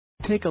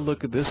Take a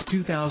look at this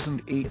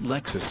 2008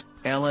 Lexus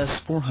LS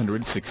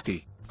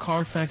 460.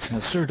 Carfax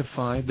has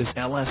certified this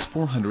LS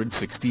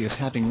 460 as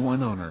having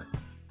one owner.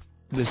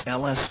 This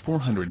LS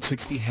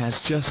 460 has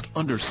just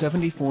under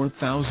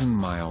 74,000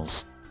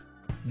 miles.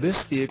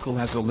 This vehicle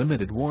has a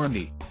limited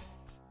warranty.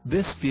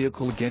 This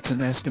vehicle gets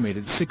an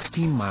estimated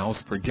 16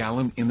 miles per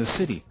gallon in the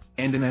city,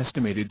 and an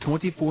estimated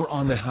 24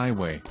 on the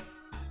highway.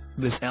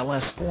 This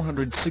LS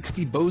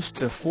 460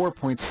 boasts a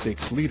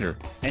 4.6-liter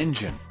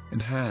engine,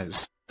 and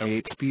has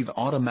a 8-speed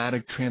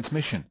automatic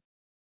transmission.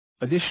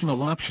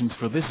 Additional options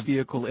for this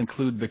vehicle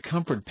include the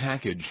Comfort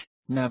Package,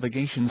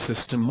 Navigation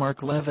System Mark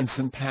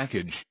Levinson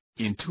Package,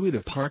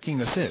 Intuitive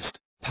Parking Assist,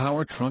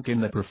 Power Trunk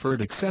and the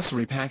Preferred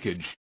Accessory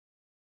Package.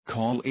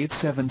 Call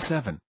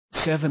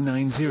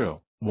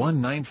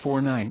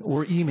 877-790-1949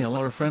 or email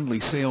our friendly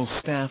sales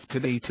staff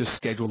today to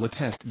schedule a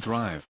test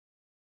drive.